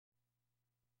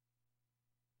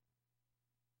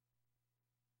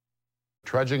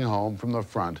trudging home from the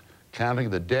front, counting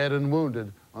the dead and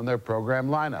wounded on their program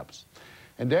lineups.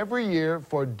 And every year,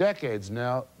 for decades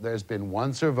now, there's been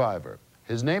one survivor.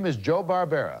 His name is Joe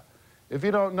Barbera. If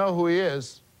you don't know who he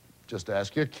is, just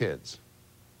ask your kids.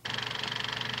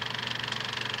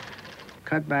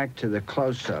 Cut back to the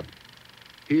close-up.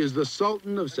 He is the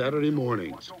Sultan of Saturday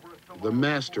mornings, the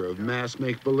master of mass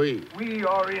make-believe. We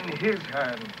are in his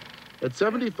hands. At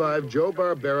 75, Joe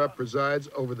Barbera presides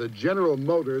over the General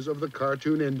Motors of the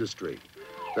cartoon industry,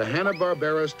 the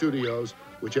Hanna-Barbera studios,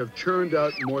 which have churned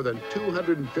out more than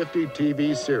 250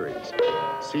 TV series,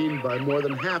 seen by more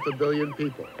than 500 million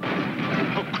people.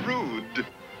 How crude.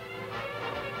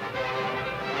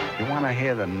 You want to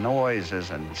hear the noises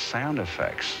and sound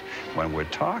effects when we're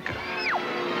talking.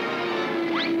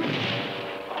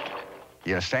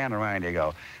 You stand around, you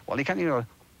go, well, you go,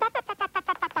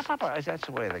 that's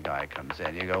the way the guy comes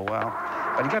in. You go, well,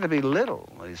 but he got to be little.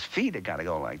 His feet have got to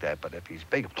go like that. But if he's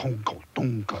big, tunka,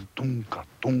 tunka, tunka,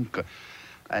 tunka,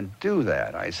 and do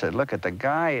that. I said, look at the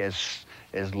guy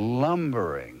is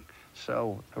lumbering.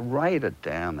 So write it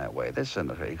down that way. This is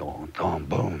you go, boom,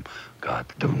 boom, ga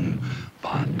doom,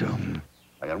 ba doom.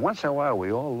 And once in a while,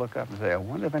 we all look up and say, I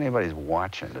wonder if anybody's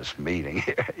watching this meeting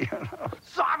here, you know.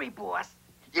 Sorry, boss.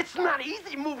 It's not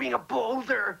easy moving a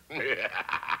boulder.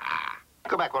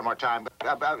 Go back one more time.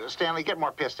 Stanley, get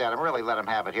more pissed at him. Really let him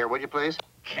have it here, would you, please?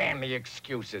 Candy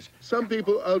excuses. Some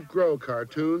people outgrow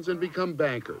cartoons and become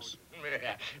bankers.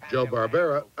 Joe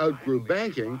Barbera outgrew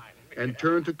banking and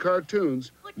turned to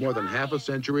cartoons more than half a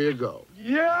century ago.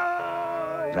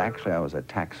 Yeah! Actually, I was a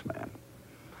tax man,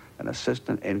 an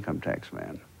assistant income tax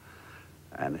man.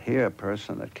 And here, a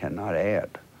person that cannot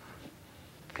add.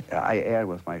 I add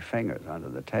with my fingers under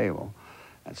the table,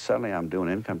 and suddenly I'm doing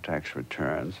income tax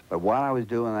returns. But while I was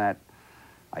doing that,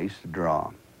 I used to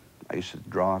draw. I used to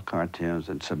draw cartoons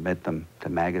and submit them to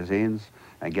magazines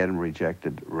and get them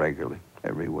rejected regularly,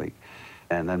 every week.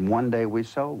 And then one day we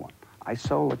sold one. I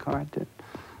sold a cartoon.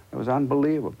 It was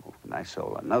unbelievable. And I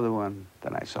sold another one,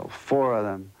 then I sold 4 of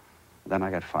them, then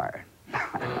I got fired.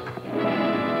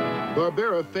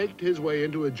 Barbera faked his way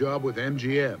into a job with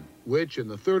MGM, which in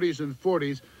the 30s and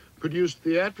 40s produced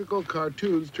theatrical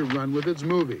cartoons to run with its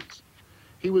movies.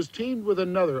 He was teamed with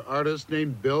another artist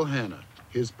named Bill Hanna,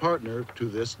 his partner to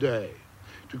this day,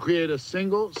 to create a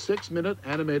single 6-minute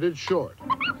animated short.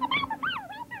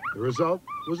 The result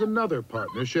was another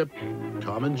partnership,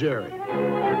 Tom and Jerry.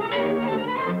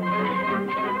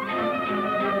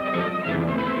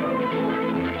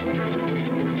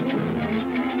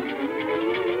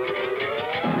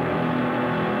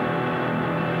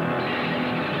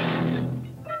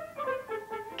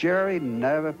 Jerry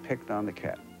never picked on the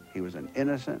cat. He was an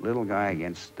innocent little guy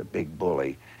against the big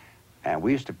bully, and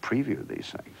we used to preview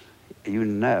these things. You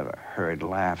never heard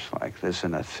laughs like this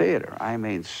in a theater. I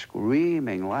mean,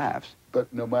 screaming laughs.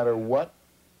 But no matter what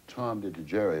Tom did to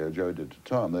Jerry or Jerry did to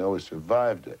Tom, they always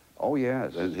survived it. Oh,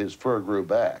 yes. His fur grew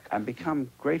back. And become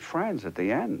great friends at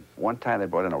the end. One time they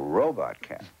brought in a robot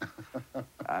cat.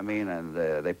 I mean, and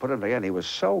they put him together. He was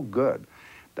so good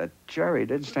that Jerry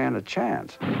didn't stand a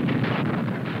chance.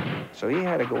 So he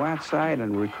had to go outside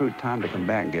and recruit Tom to come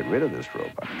back and get rid of this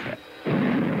robot cat.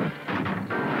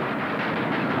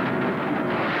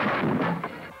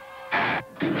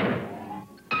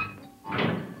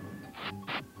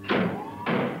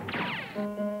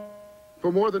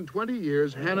 For more than 20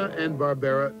 years, Hanna and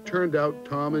Barbera turned out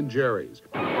Tom and Jerry's,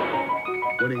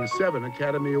 winning 7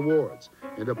 Academy Awards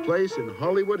and a place in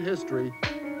Hollywood history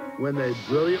when they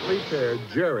brilliantly paired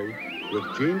Jerry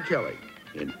with Gene Kelly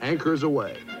in Anchors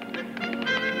Away.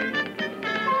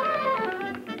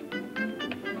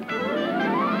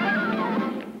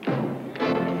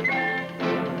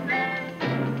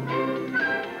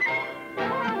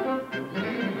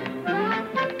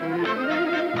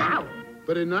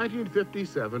 But in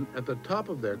 1957, at the top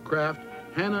of their craft,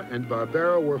 Hanna and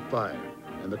Barbera were fired,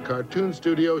 and the cartoon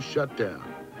studio shut down.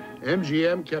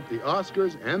 MGM kept the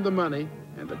Oscars and the money,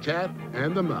 and the cat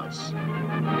and the mouse.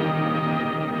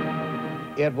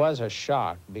 It was a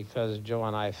shock because Joe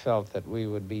and I felt that we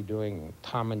would be doing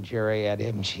Tom and Jerry at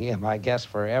MGM, I guess,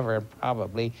 forever, and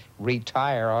probably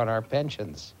retire on our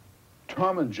pensions.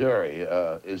 Tom and Jerry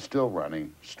is still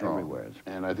running strong. Everywhere.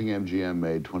 And I think MGM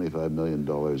made $25 million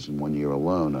in 1 year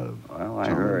alone out of Well, I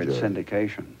heard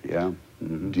syndication, yeah.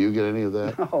 Mm-hmm. Do you get any of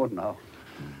that? Oh, no.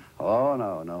 Oh,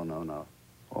 no, no, no, no.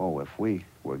 Oh, if we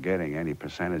were getting any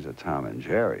percentage of Tom and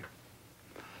Jerry,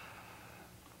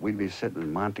 we'd be sitting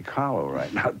in Monte Carlo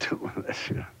right now doing this.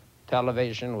 You know?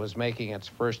 Television was making its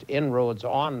first inroads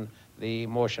on the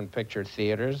motion picture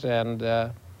theaters, and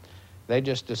they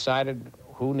just decided,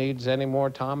 who needs any more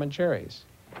Tom and Jerry's?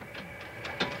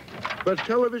 But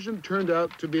television turned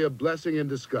out to be a blessing in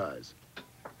disguise.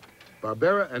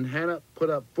 Barbera and Hanna put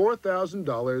up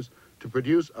 $4,000 to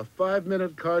produce a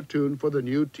 5-minute cartoon for the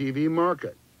new TV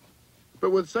market.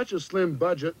 But with such a slim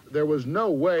budget, there was no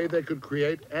way they could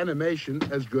create animation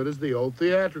as good as the old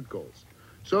theatricals.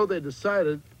 So they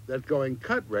decided that going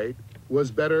cut rate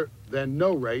was better than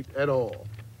no rate at all.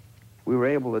 We were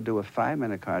able to do a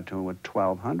 5-minute cartoon with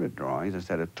 1,200 drawings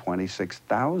instead of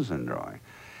 26,000 drawings.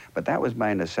 But that was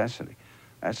by necessity.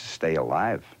 That's to stay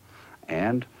alive.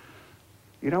 And,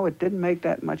 you know, it didn't make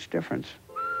that much difference.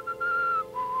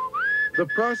 The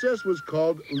process was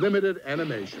called limited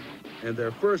animation, and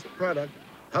their first product,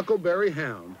 Huckleberry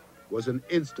Hound, was an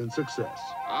instant success.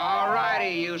 All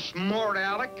righty, you smart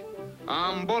aleck.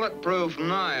 I'm bulletproof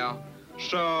now,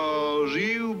 so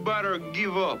you better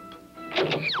give up.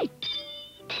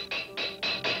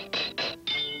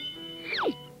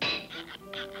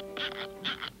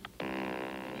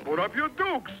 Put up your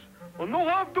dukes. Or no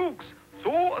have dukes.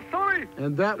 So sorry.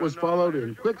 And that was followed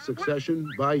in quick succession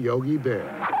by Yogi Bear.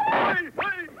 Hey,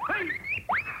 hey,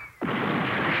 hey.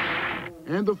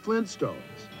 And the Flintstones,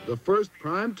 the first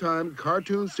prime-time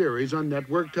cartoon series on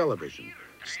network television,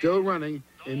 still running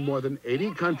in more than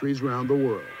 80 countries around the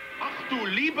world. Ach du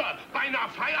Liebe, beinahe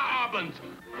Feierabend.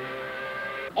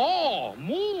 Oh,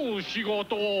 mu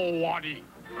shigoto owari.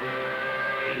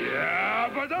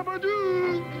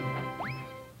 Yabba-dabba-doo.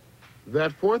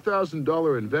 That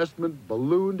 $4,000 investment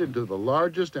ballooned into the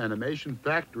largest animation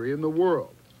factory in the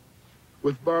world,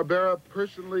 with Barbera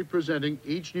personally presenting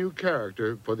each new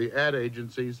character for the ad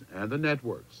agencies and the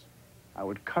networks. I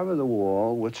would cover the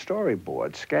wall with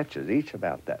storyboard sketches, each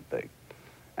about that big.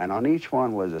 And on each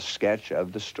one was a sketch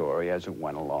of the story as it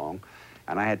went along.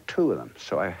 And I had 2 of them,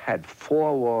 so I had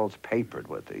 4 walls papered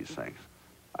with these things.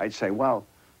 I'd say, well,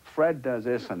 Fred does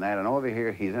this and that, and over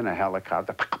here he's in a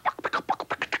helicopter.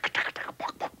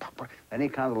 Then he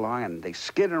comes along and they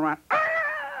skid around,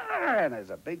 and there's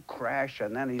a big crash,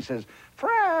 and then he says,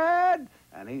 Fred!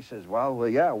 And he says, well,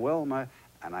 yeah, Wilma.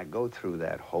 And I go through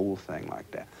that whole thing like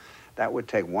that. That would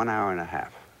take 1 hour and a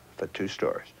half for 2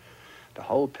 stories, the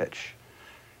whole pitch.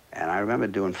 And I remember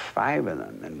doing 5 of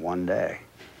them in one day.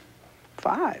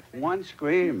 5. One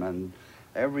scream, and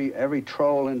every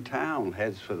troll in town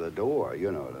heads for the door, you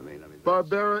know what I mean?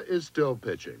 Barbera is still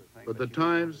pitching, but the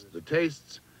times, the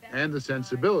tastes, and the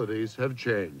sensibilities have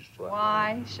changed.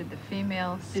 Why should the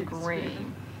female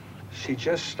scream? She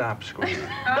just stopped screaming.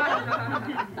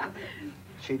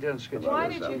 She didn't scream. Why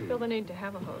did you feel the need to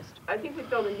have a host? I think we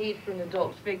felt a need for an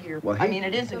adult figure. Well, I mean,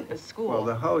 it isn't a school. Well,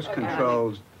 the host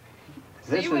controls.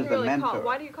 So This you is wouldn't the really mentor.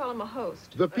 why do you call him a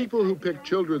host? The people who pick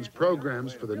children's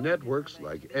programs for the networks,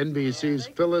 like NBC's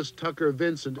Phyllis Tucker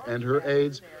Vincent and her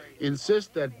aides,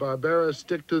 insist that Barbera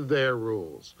stick to their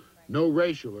rules. No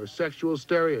racial or sexual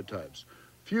stereotypes,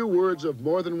 few words of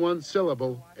more than one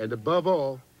syllable, and above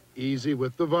all, easy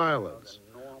with the violence.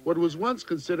 What was once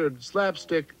considered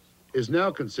slapstick is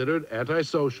now considered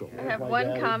antisocial. I have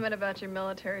one comment about your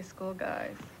military school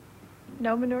guys.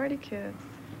 No minority kids.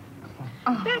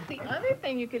 That's the other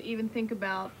thing you could even think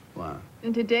about. Wow.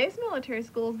 In today's military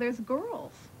schools, there's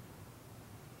girls.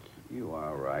 You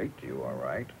are right. You are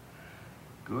right.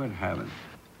 Good heavens.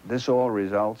 This all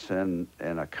results in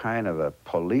a kind of a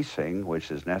policing, which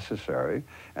is necessary,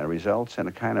 and results in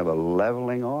a kind of a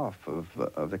leveling off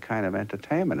of the kind of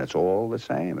entertainment. It's all the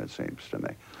same, it seems to me.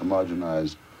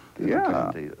 Homogenized.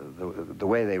 Yeah, the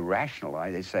way they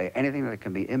rationalize, they say anything that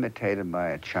can be imitated by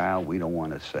a child, we don't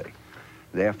want to see.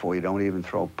 Therefore, you don't even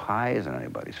throw pies in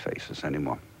anybody's faces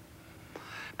anymore.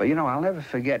 But you know, I'll never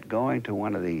forget going to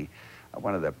one of the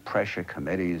pressure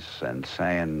committees and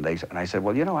saying, and I said,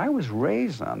 well, you know, I was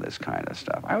raised on this kind of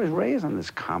stuff. I was raised on this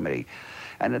comedy,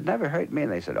 and it never hurt me.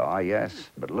 And they said, oh, yes,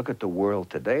 but look at the world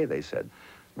today, they said.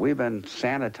 We've been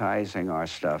sanitizing our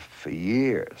stuff for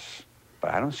years,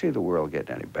 but I don't see the world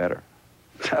getting any better.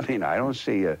 I mean, I don't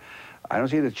see the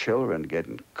children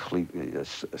getting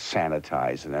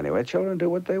sanitized in any way. Children do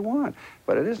what they want,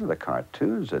 but it isn't the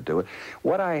cartoons that do it.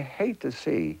 What I hate to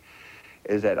see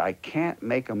is that I can't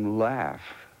make them laugh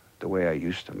the way I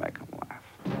used to make them laugh.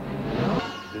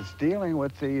 It's dealing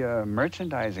with the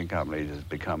merchandising companies is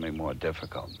becoming more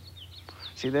difficult.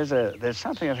 See, there's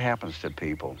something that happens to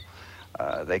people.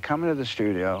 They come into the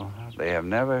studio, they have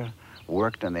never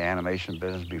worked in the animation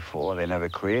business before, they never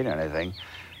create anything,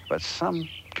 but some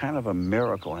kind of a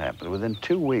miracle happens. Within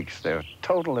 2 weeks, they're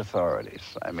total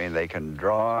authorities. I mean, they can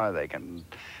draw, they can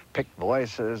pick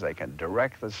voices, they can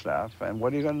direct the stuff, and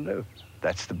what are you going to do?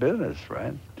 That's the business,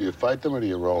 right? Do you fight them or do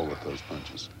you roll with those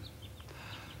punches?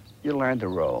 You learn to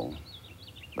roll.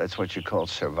 That's what you call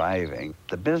surviving.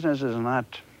 The business is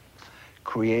not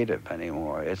creative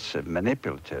anymore. It's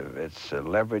manipulative. It's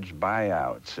leveraged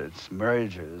buyouts. It's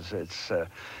mergers. It's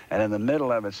and in the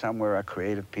middle of it, somewhere are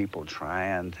creative people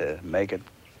trying to make it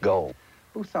go.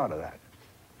 Who thought of that?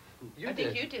 I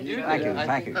think you did.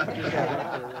 Thank you.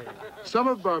 Some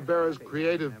of Barbera's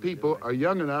creative people are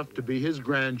young enough to be his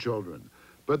grandchildren,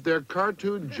 but they're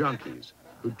cartoon junkies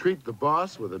who treat the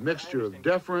boss with a mixture of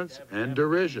deference and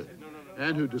derision,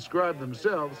 and who describe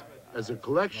themselves as a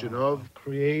collection of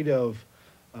creative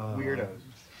weirdos.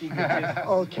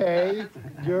 Okay,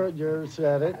 you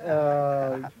said it.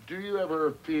 Do you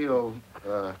ever feel,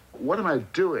 what am I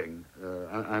doing?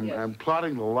 I'm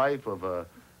plotting the life of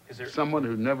someone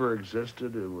who never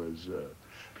existed, who was a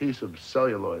piece of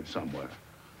celluloid somewhere.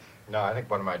 No, I think,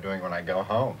 what am I doing when I go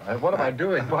home? What am I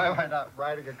doing? Why am I not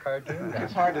writing a cartoon?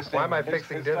 It's hard to say. Why am I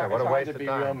fixing dinner? What a waste of time. It's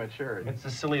hard to be real mature. It's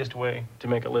the silliest way to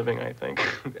make a living, I think.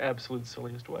 Absolute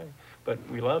silliest way. But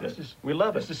we love it. We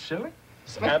love it. This is silly?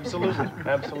 Absolutely.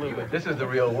 Absolutely. This is the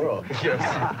real world. Yes.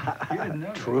 You didn't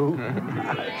know. True.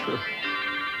 True.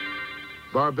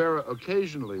 Barbera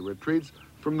occasionally retreats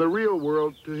from the real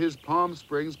world to his Palm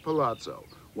Springs palazzo,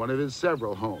 one of his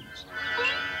several homes.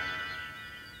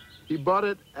 He bought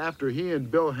it after he and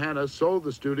Bill Hanna sold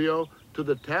the studio to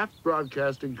the Taft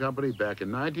Broadcasting Company back in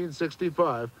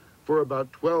 1965 for about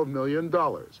 $12 million,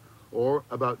 or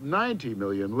about $90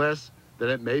 million less than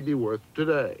it may be worth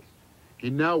today. He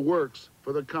now works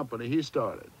for the company he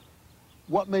started.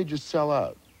 What made you sell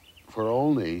out for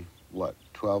only, what,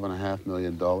 $12.5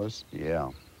 million?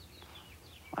 Yeah.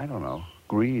 I don't know.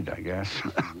 Greed, I guess.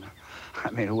 I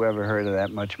mean, whoever heard of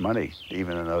that much money,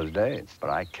 even in those days? But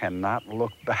I cannot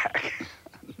look back.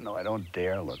 No, I don't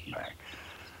dare look back.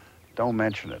 Don't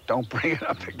mention it. Don't bring it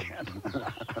up again.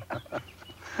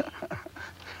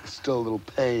 Still a little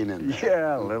pain in there.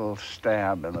 Yeah, a little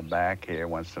stab in the back here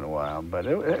once in a while, but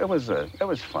it was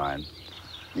fine.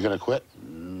 You gonna quit?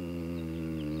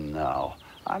 No.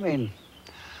 I mean,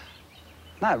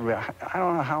 not really. I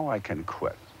don't know how I can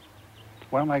quit.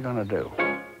 What am I gonna do?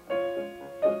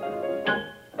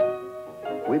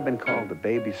 We've been called the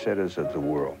babysitters of the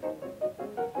world.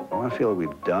 I want to feel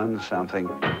we've done something.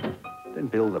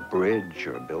 Didn't build a bridge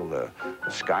or build a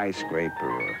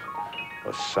skyscraper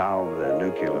or solve the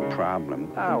nuclear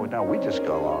problem. No, we just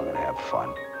go along and have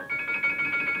fun.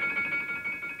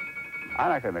 I'm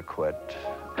not going to quit.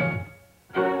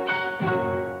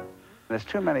 There's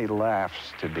too many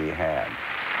laughs to be had.